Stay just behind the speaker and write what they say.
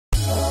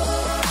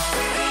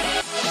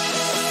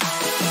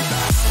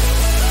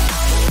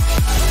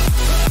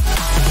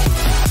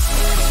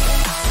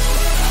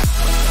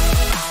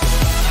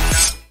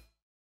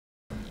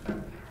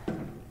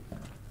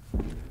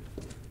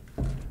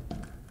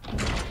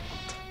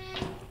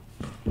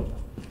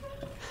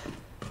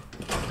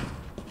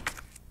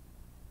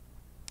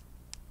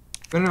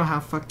I don't know how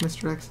fucked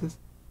Mr. X is.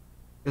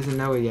 He doesn't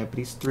know it yet, but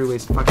he's through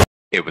his fucking.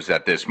 It was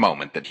at this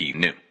moment that he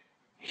knew.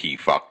 He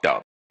fucked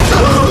up.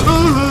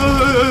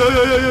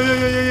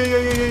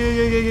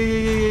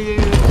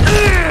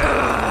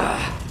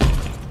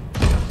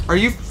 Are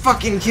you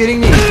fucking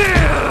kidding me?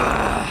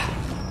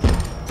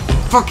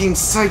 Fucking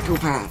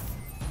psychopath.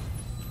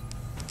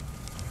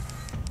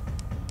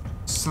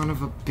 Son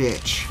of a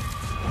bitch.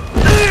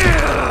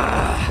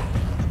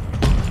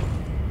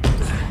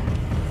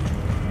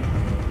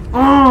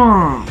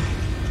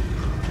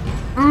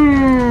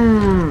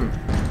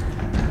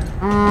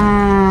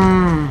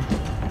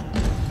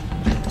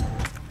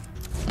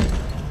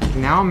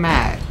 Now I'm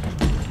mad.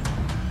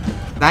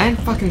 I didn't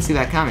fucking see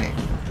that coming.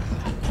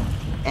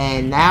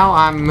 And now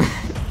I'm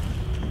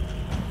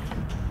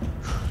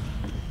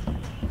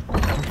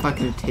I'm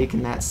fucking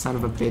taking that son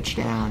of a bitch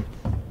down.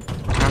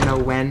 I don't know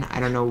when, I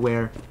don't know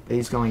where, but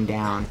he's going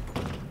down.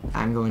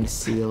 I'm going to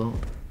seal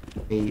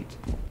fate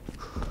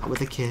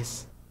with a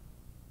kiss.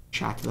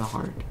 Shot to the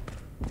heart.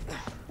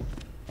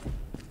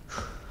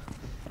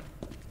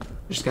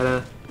 Just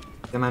gotta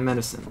get my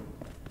medicine.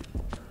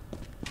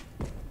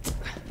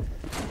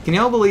 Can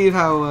y'all believe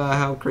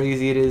how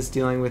crazy it is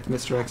dealing with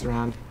Mr. X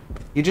around?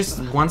 He just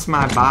wants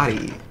my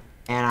body,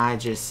 and I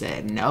just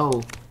said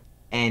no,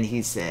 and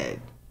he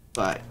said,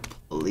 but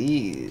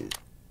please.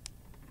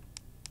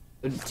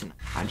 I'm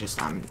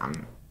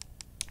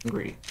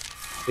hungry.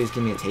 Please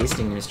give me a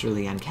tasting, Mr.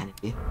 Leon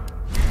Kennedy.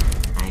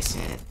 I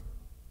said,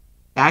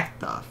 back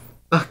the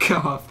fuck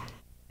off.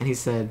 And he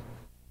said,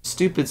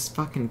 stupid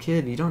fucking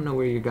kid, you don't know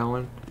where you're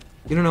going.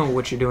 You don't know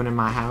what you're doing in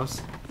my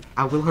house.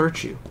 I will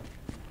hurt you.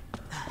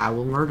 I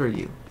will murder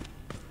you.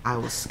 I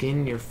will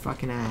skin your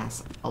fucking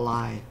ass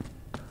alive.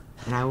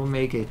 And I will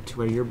make it to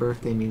where your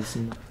birthday means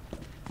nothing.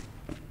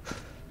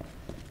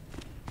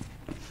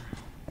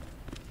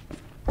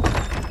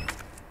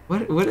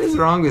 What is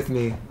wrong with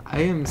me?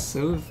 I am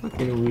so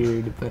fucking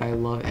weird, but I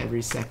love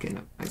every second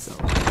of myself.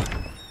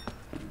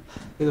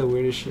 You're the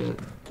weirdest shit.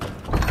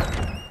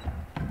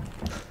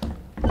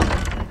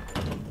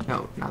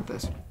 No, not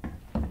this.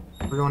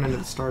 We're going into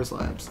the Stars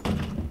Labs.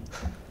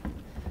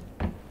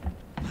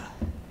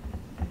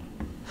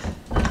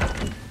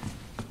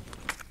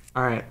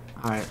 Alright,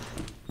 alright.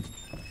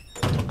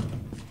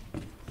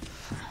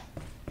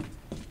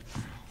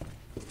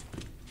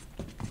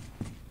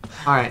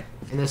 Alright,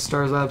 in this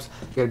Stars Labs,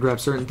 you gotta grab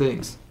certain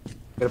things. You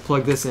gotta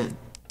plug this in.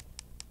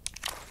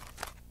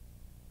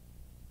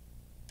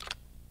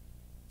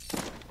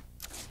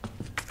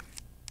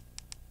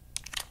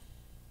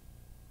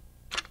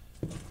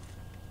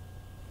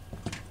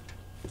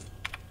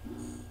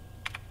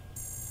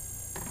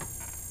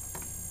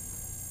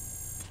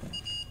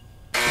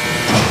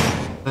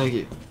 Thank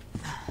you.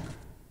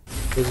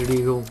 Lizard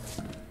Eagle.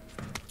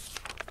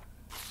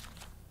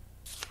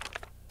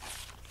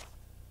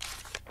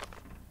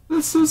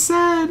 That's so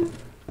sad.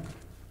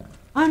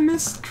 I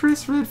miss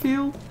Chris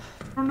Redfield.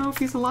 I don't know if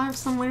he's alive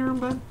somewhere,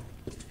 but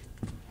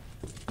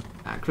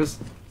Chris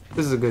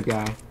is a good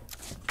guy.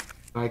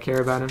 Do I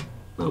care about him?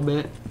 A little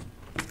bit.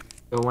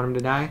 Do I want him to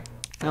die?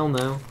 Hell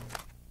no.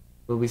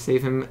 Will we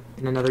save him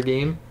in another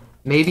game?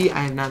 Maybe.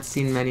 I have not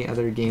seen many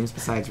other games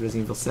besides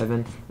Resident Evil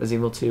 7, Resident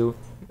Evil 2,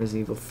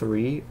 Resident Evil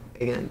 3.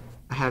 Again,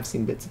 I have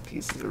seen bits and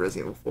pieces of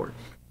Resident Evil 4.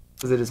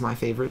 Because it is my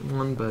favorite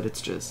one, but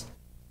it's just...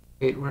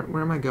 Wait,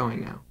 where am I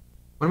going now?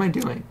 What am I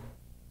doing?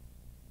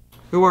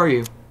 Who are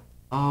you?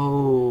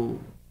 Oh.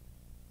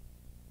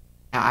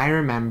 Yeah, I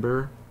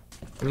remember.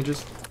 Let me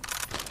just...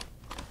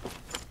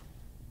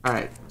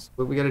 Alright, so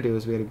what we gotta do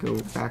is we gotta go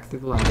back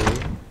through the library.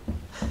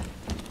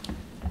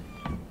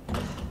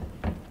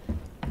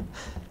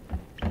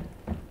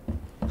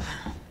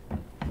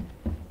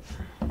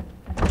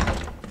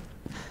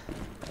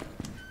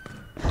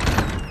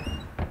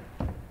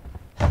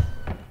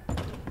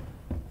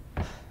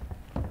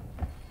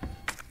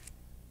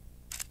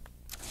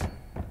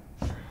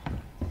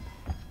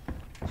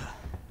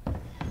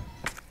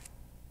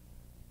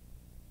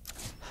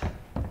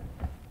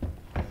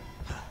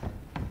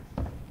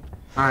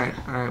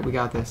 Alright, we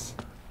got this.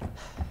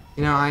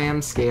 You know, I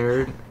am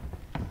scared,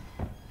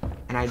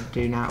 and I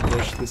do not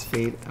wish this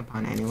fate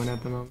upon anyone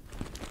at the moment.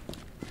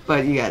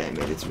 But you gotta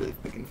admit, it's really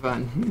freaking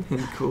fun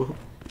and cool.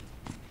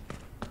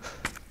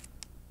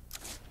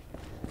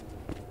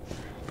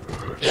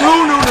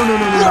 No.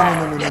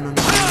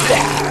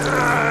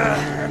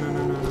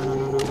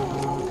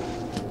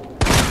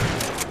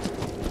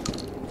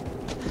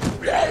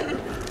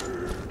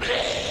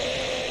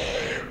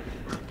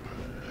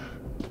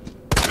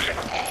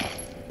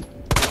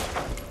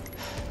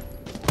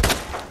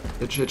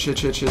 Shit.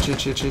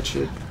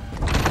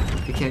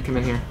 You can't come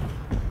in here.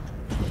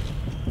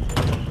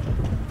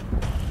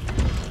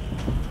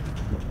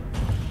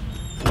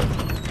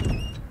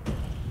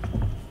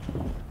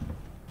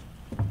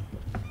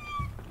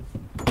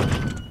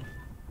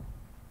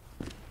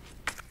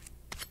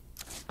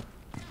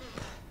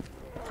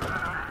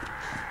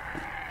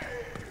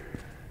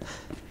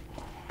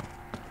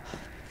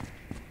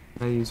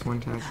 I use one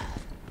tap.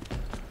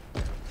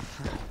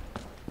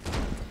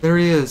 There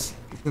he is.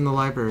 He's in the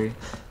library.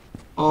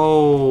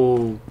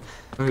 Oh.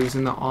 Oh, he's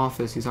in the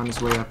office. He's on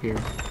his way up here.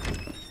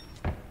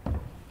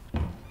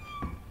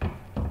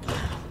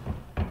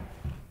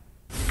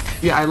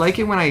 Yeah, I like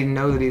it when I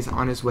know that he's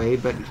on his way,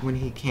 but when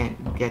he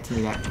can't get to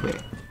me that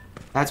quick.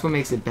 That's what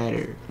makes it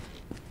better.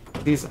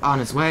 He's on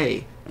his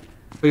way,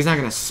 but he's not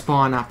gonna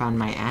spawn up on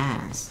my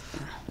ass.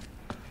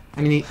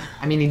 I mean,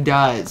 he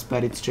does,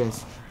 but it's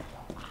just,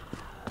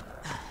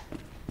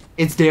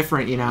 it's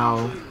different, you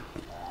know.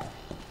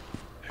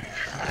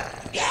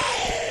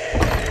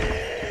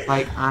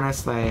 Like,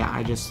 honestly,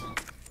 I just...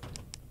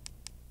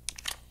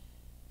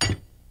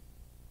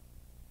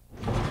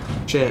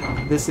 Shit,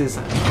 this is...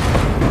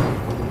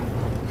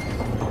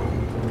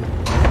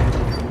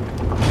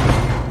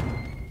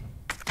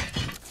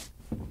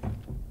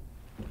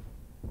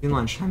 In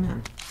lunchtime,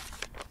 man.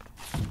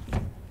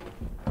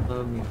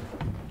 Love me.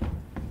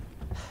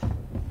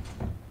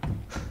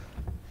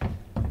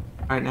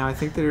 Alright, now I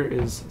think there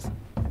is...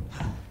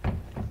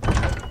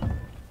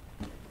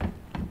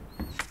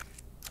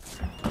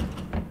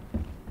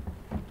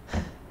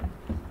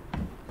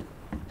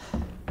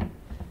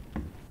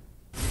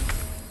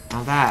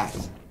 Now that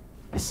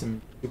is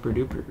some super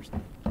dupers.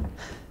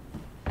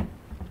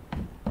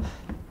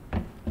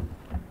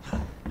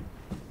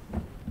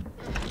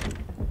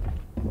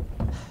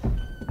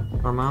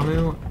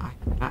 Dormammu, I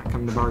cannot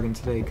come to bargain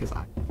today because I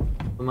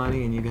have the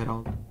money and you get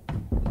all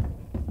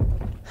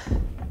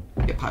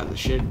get pile of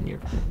shit in your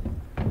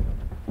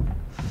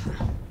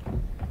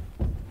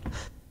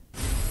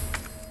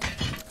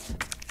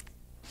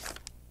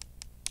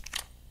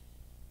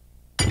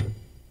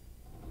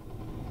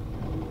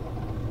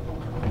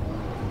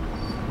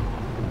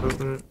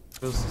open it.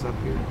 What else is up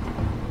here?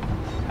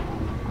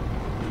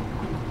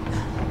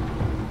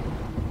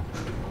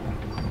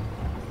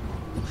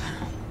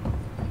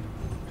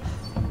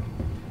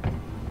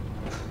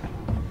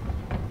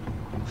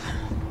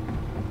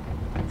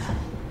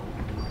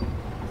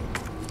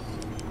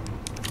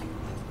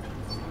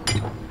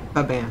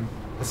 Bam.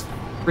 That's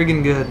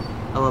friggin' good.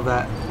 I love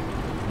that.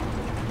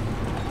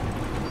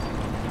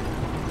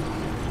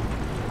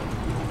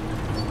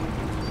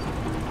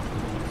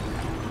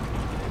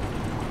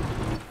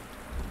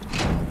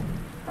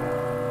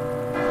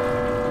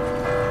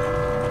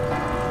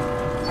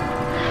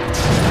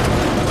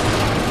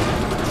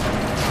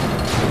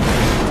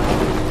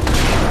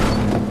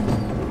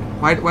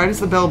 Why does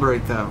the bell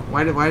break though?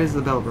 Why does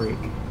the bell break?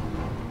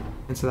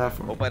 Answer that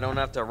for me. Hope I don't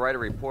have to write a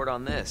report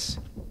on this.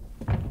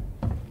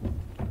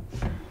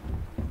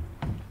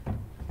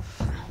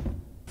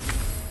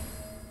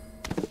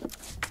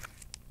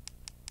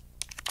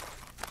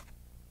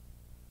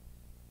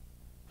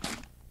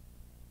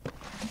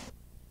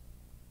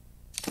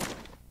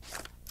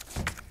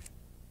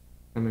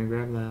 I'm gonna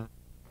grab that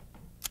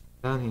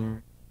down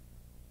here.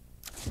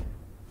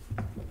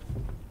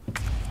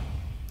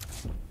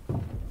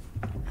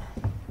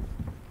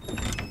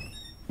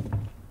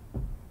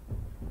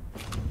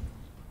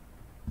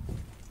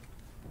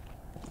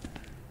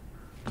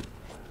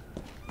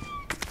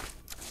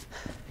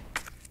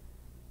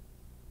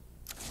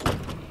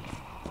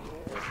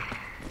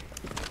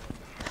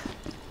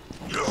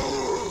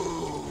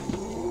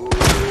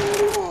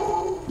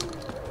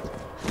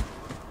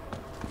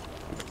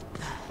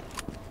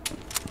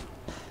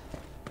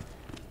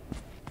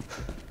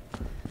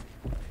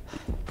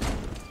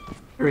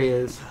 There he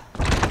is.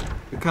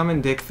 You coming,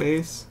 dick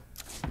face?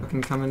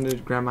 Fucking coming to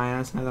grab my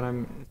ass now that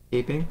I'm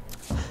escaping?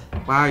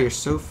 Wow, you're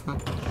so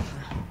fucking...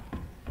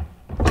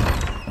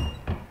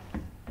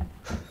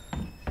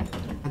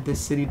 Had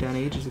this city done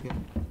ages ago.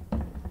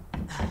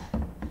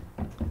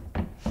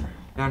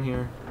 Down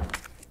here.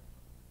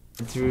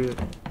 And through it.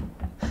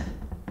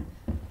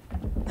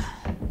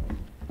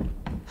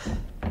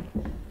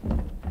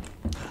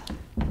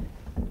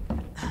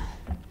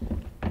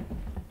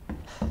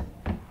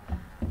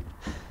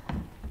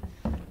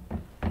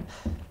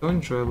 So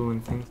enjoyable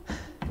when things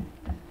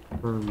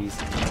for a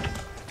reason.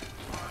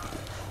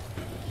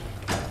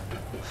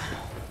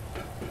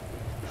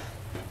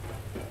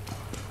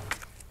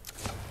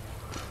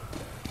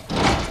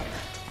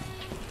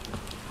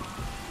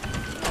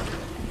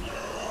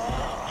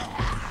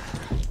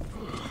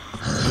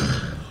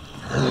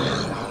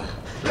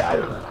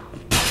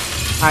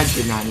 I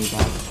did not need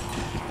that.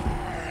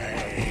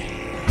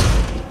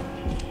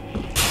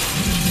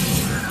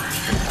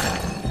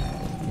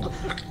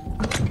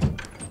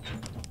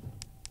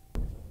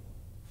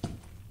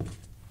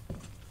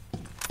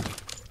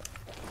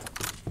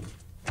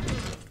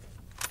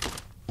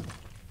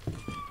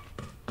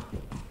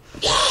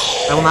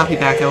 I will not be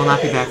back, I will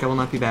not be back, I will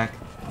not be back.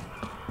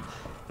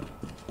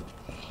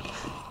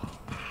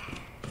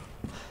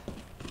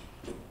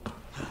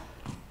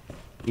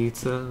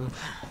 Pizza,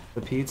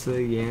 the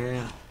pizza,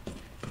 yeah.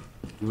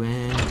 I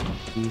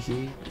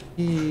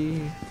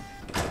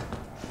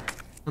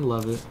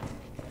love it.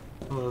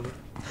 I love it.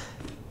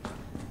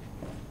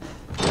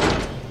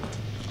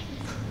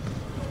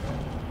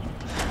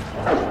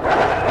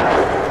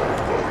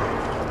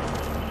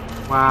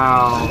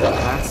 Wow,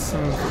 that's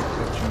some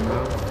perfection,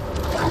 though.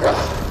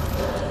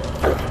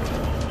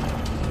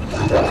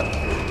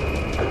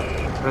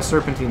 Gotta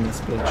serpentine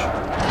this bitch.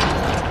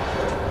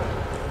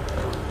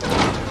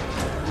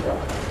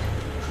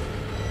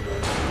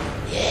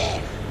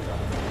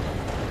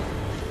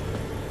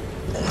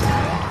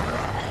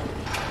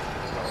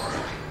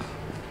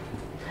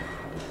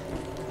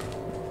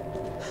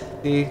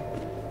 See?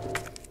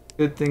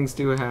 Good things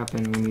do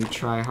happen when you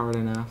try hard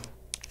enough.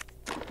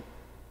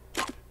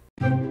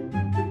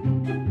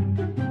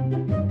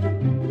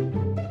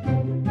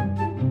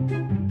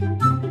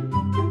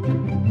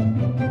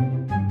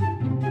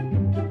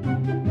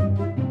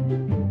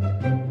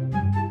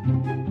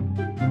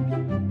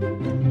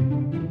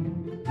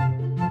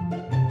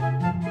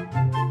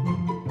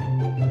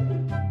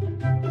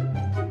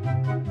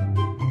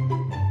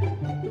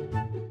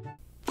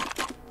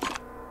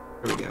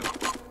 Here we go.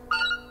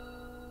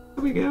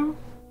 Here we go.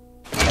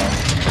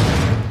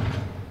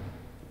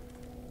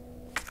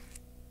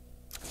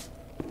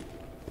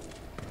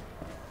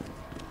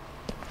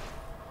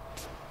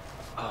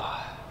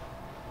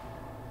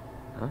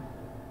 Huh?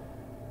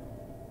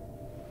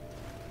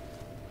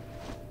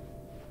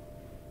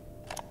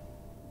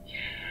 Yeah,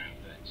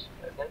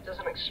 but that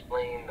doesn't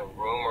explain the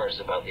rumors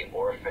about the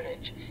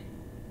orphanage.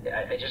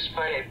 I just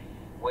find it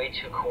way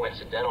too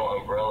coincidental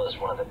Umbrella's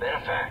one of the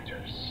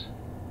benefactors.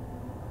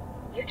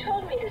 You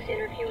told me this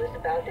interview was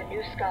about the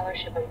new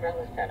scholarship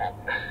Umbrella setup.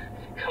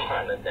 Come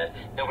on, that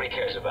nobody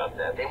cares about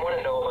that. They want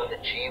to know about the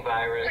G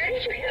virus. Where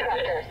did you hear about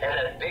this?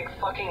 And that big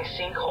fucking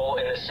sinkhole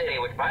in the city,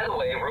 which, by the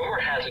way, rumor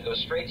has it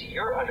goes straight to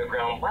your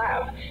underground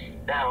lab.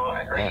 Now,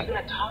 are you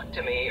gonna talk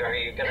to me, or are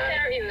you gonna... This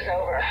interview is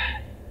over.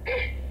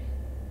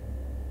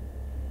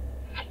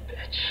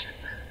 Bitch.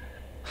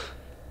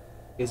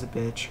 He's a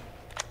bitch.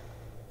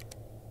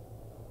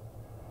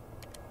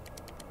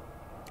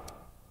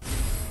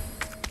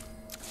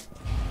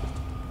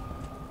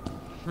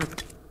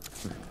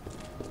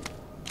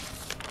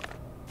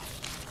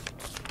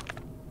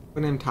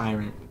 Put him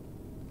Tyrant.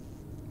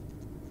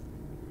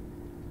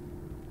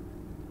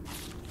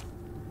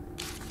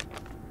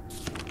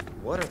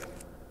 What are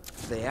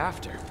they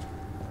after?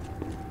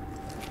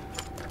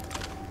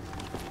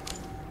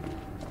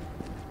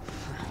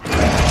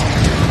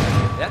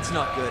 That's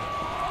not good.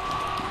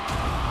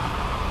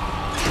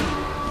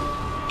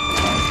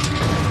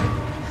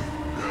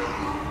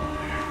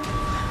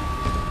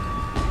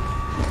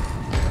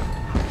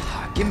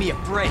 Give me a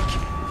break.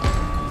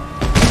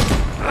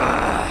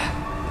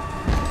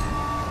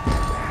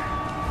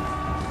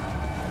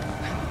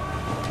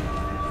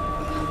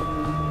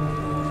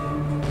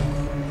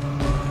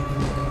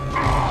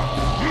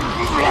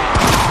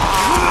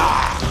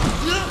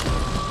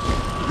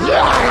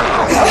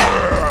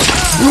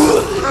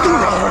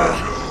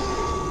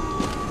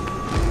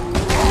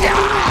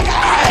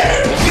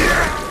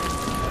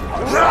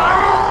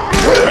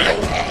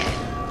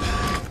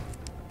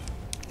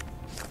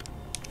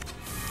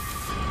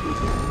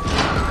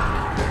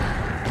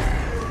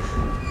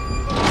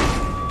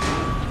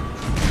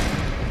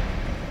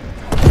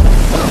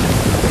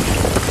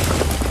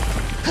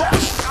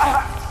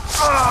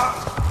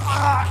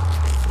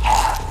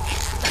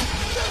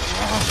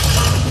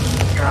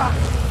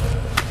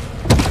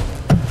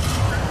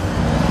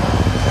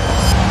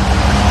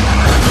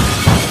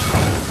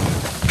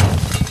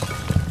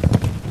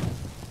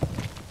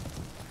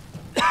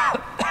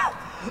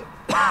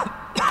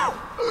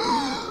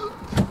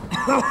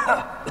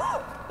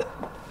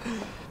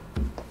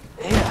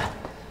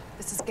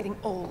 This is getting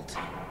old.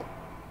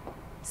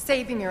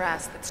 Saving your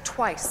ass, that's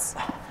twice.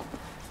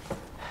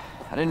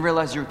 I didn't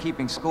realize you were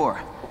keeping score.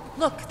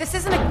 Look, this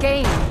isn't a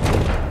game.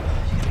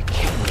 You're gonna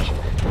kill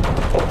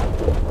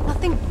me.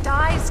 Nothing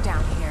dies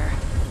down here.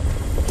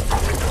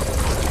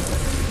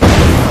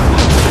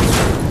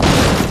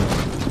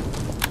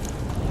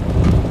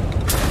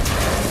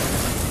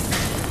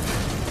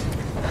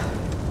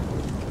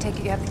 Take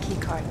it you have the key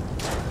card.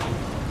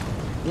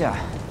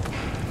 Yeah,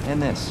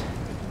 and this.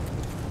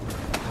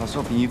 I was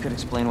hoping you could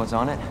explain what's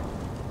on it.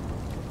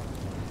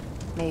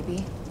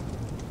 Maybe.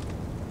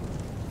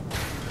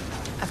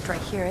 After I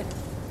hear it.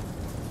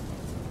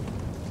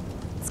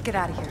 Let's get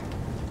out of here.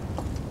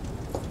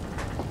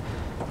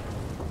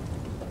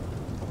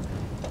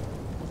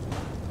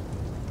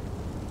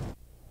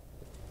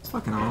 It's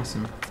fucking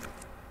awesome.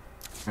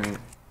 Alright.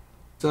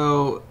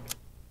 So,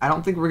 I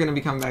don't think we're going to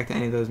be coming back to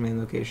any of those main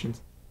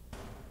locations.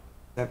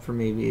 Except for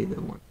maybe the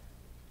one.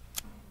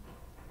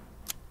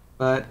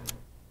 But,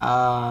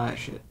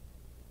 shit.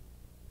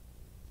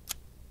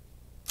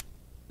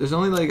 There's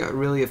only like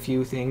really a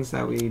few things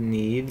that we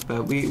need,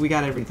 but we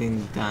got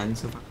everything done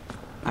so far.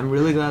 I'm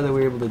really glad that we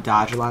were able to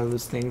dodge a lot of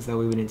those things, that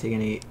way we didn't take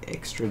any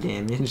extra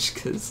damage,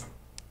 because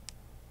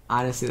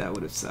honestly that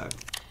would have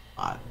sucked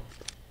a lot.